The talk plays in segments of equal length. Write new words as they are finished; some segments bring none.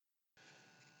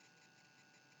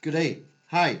Good day,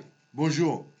 hi,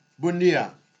 bonjour, bon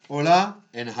dia, hola,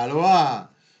 and aloha.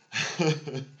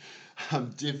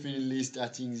 I'm definitely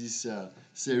starting this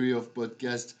series of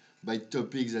podcasts by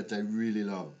topics that I really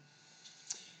love,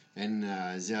 and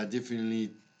they are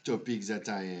definitely topics that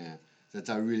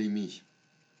are really me.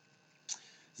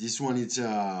 This one it's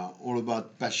all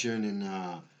about passion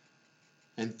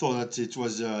and thought that it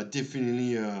was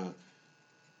definitely a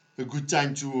good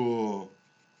time to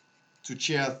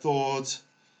share thoughts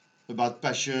about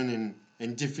passion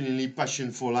and definitely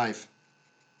passion for life.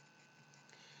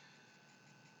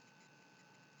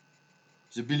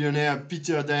 The billionaire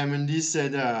Peter Diamandis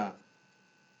said,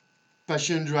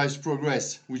 passion drives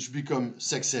progress, which becomes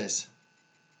success.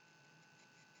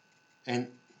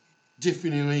 And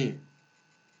definitely,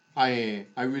 I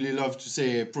really love to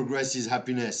say progress is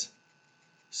happiness.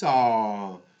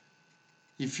 So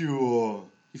if you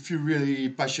really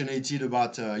passionate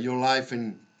about your life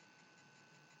and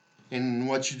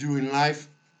what you do in life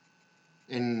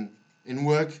and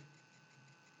work,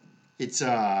 it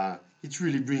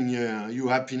really bring you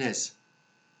happiness.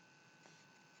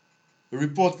 A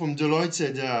report from Deloitte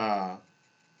said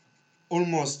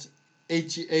almost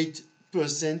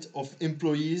 88% of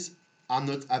employees are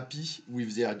not happy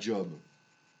with their job.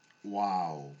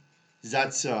 Wow,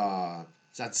 that's a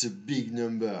big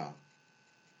number.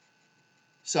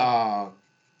 So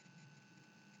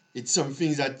it's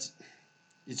something that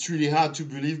it's really hard to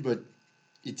believe, but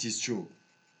it is true.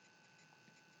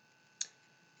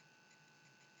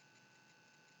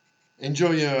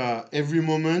 Enjoy every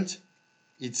moment.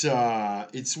 It's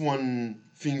one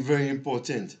thing very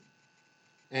important,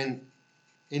 and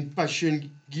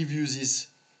passion give you this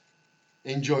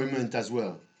enjoyment as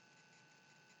well.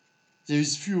 There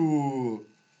is few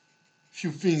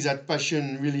things that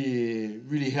passion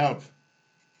really help,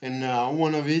 and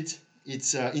one of it's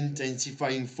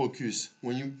intensifying focus.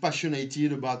 When you're passionate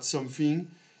about something,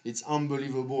 it's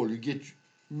unbelievable. You get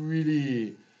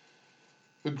really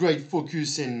a great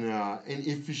focus and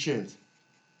efficient.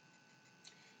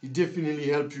 It definitely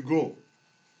help you grow.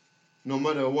 No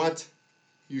matter what,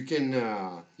 you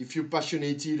can if you're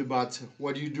passionate about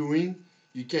what you're doing,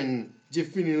 you can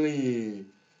definitely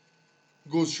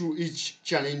go through each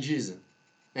challenges.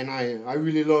 And I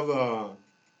really love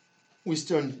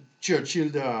Winston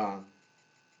Churchill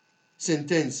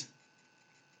sentence.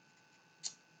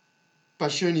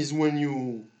 Passion is when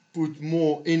you put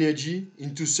more energy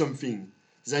into something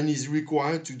than is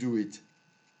required to do it.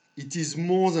 It is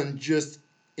more than just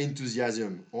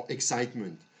enthusiasm or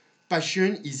excitement.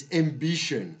 Passion is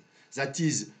ambition that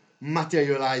is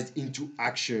materialized into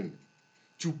action.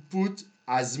 To put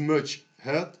as much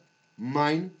heart,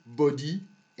 mind, body,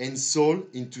 and soul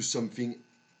into something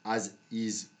as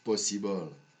is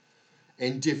possible.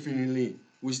 And definitely,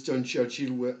 Winston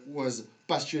Churchill was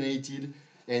passionate,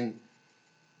 and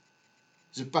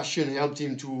the passion helped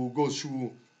him to go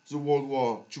through the World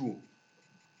War II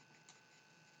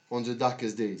on the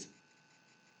darkest days.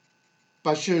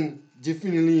 Passion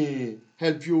definitely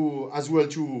help you as well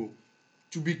to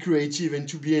be creative and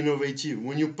to be innovative.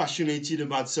 When you're passionate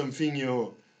about something,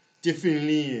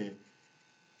 definitely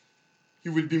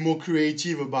you will be more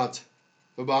creative about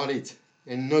it,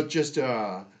 and not just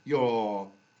your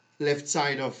left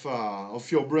side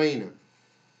of your brain,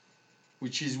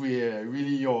 which is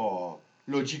really your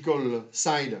logical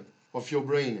side of your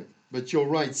brain, but your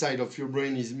right side of your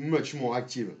brain is much more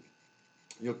active,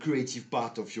 your creative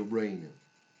part of your brain.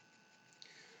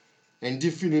 And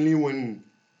definitely when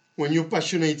you're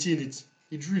passionate, it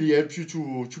really helps you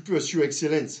to pursue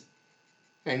excellence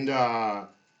and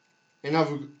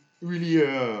have really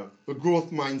a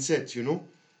growth mindset,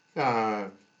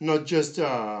 not just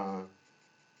a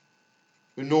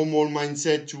normal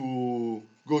mindset to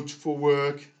go for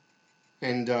work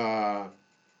and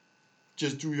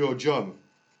just do your job.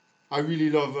 I really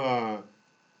love,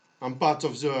 I'm part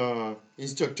of the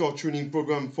instructor training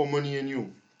program for Money and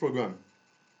You program.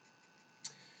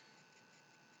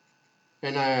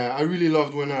 And I really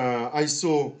loved when I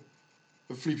saw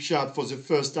a flip chart for the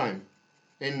first time.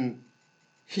 And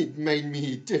it made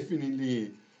me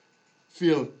definitely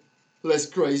feel less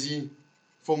crazy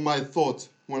from my thought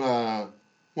when I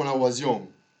was young.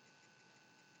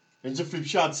 And the flip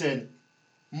chart said,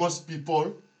 most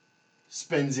people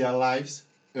spend their lives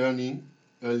earning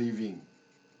a living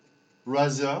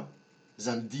rather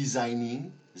than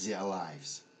designing their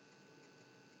lives.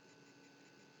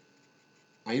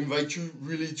 I invite you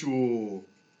really to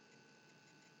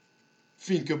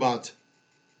think about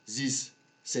this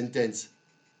sentence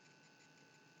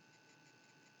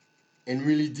and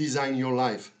really design your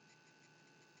life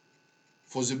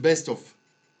for the best of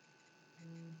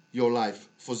your life,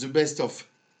 for the best of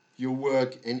your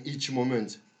work and each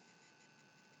moment.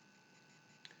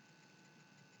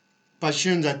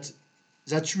 Passion that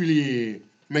really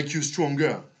make you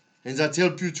stronger and that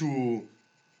help you to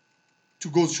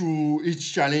go through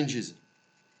each challenges.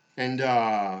 And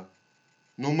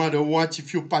no matter what,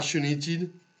 if you're passionate,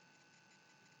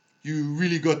 you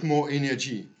really got more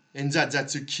energy. And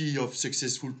that's the key of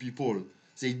successful people.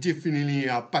 They definitely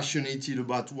are passionate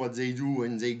about what they do,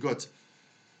 and they got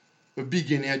a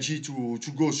big energy to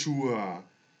go through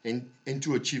and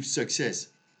to achieve success.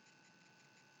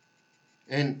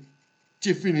 And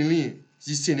definitely,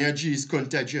 this energy is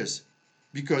contagious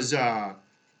because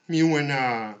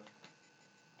when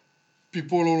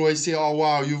people always say, "Oh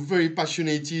wow, you're very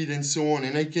passionate," and so on,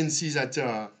 and I can see that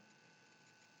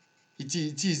it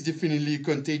is definitely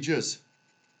contagious,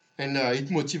 and it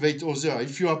motivates others.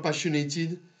 If you are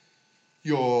passionate,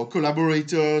 your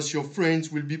collaborators, your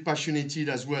friends will be passionate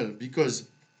as well because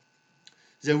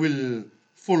they will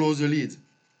follow the lead.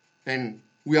 And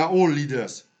we are all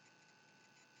leaders,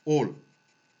 all.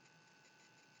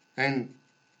 And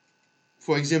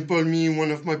for example, me,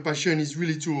 one of my passion is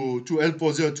really to help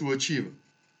others to achieve.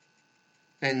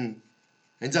 And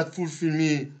that fulfills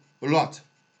me a lot.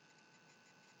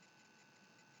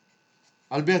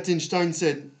 Albert Einstein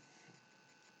said,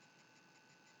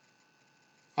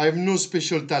 "I have no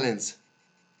special talents.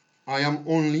 I am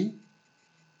only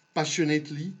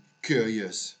passionately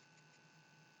curious."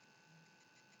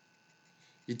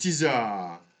 It is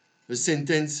a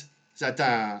sentence that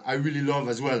I really love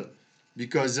as well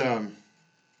because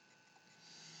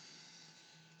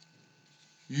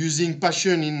using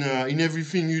passion in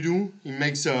everything you do, it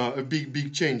makes a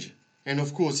big change. And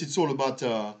of course, it's all about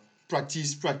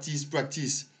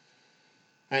practice,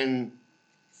 and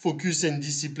focus and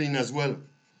discipline as well.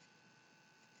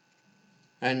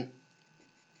 And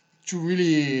to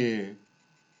really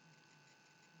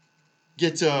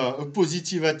get a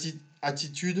positive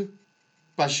attitude,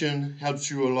 passion helps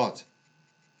you a lot.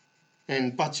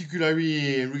 And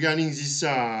particularly regarding this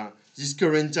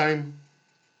current time,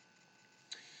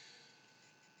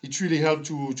 it really helps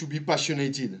to be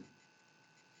passionate.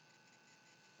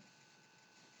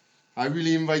 I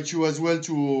really invite you as well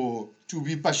to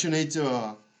be passionate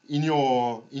in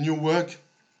your work,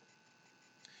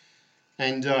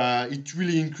 and it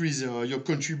really increases your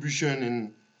contribution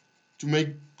and to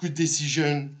make good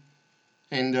decision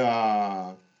and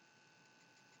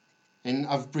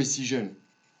have precision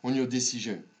on your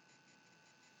decision.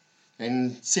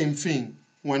 And same thing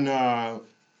when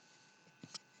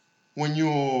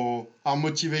you are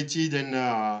motivated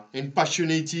and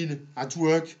passionate at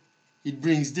work, it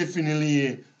brings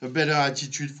definitely a better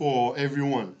attitude for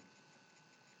everyone.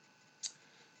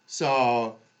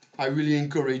 So I really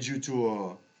encourage you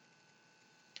to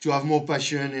have more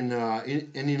passion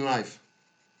in life.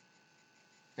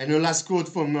 And a last quote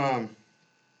from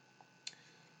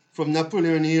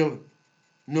Napoleon Hill: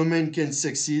 "No man can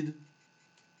succeed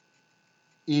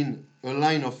in a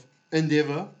line of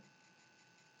endeavor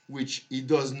which he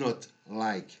does not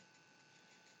like."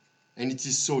 And it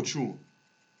is so true.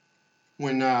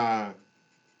 When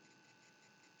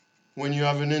you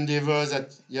have an endeavor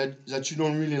that you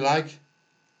don't really like,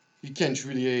 you can't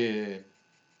really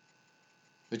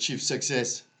achieve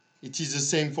success. It is the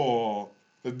same for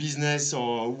a business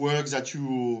or work that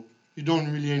you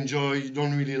don't really enjoy, you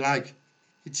don't really like.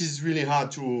 It is really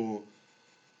hard to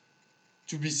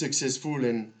be successful.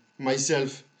 And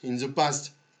myself, in the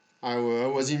past, I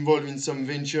was involved in some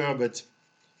venture, but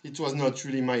it was not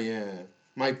really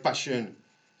my passion,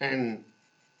 and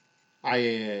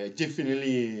I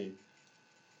definitely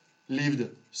lived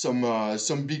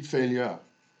some big failure.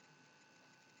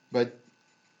 But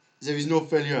there is no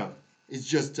failure. It's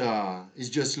just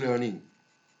learning.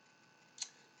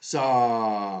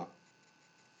 So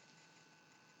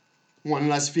one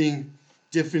last thing,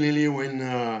 definitely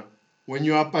when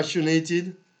you are passionate,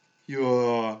 you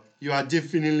are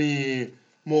definitely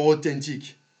more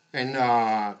authentic, and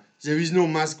there is no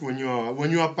mask when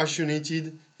you are passionate.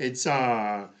 It's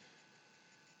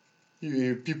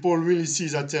people really see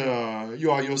that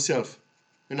you are yourself,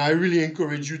 and I really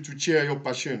encourage you to share your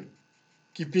passion.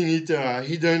 Keeping it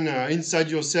hidden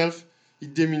inside yourself,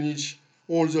 it diminishes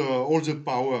all the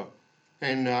power.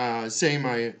 And same,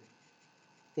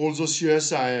 all those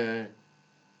years I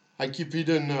keep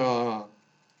hidden a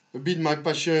bit my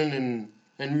passion,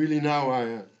 and really now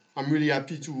I'm really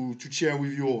happy to share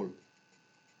with you all.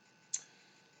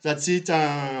 That's it.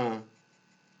 I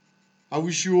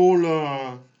wish you all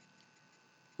a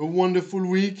wonderful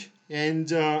week,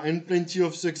 and plenty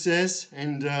of success,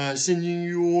 and sending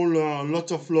you all a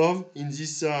lot of love in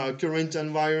this current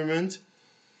environment.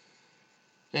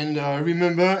 And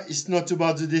remember, it's not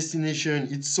about the destination,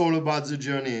 it's all about the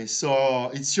journey. So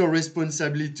it's your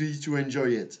responsibility to enjoy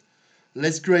it.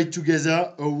 Let's create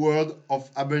together a world of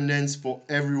abundance for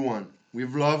everyone.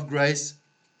 With love, grace,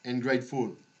 and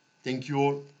grateful. Thank you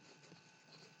all.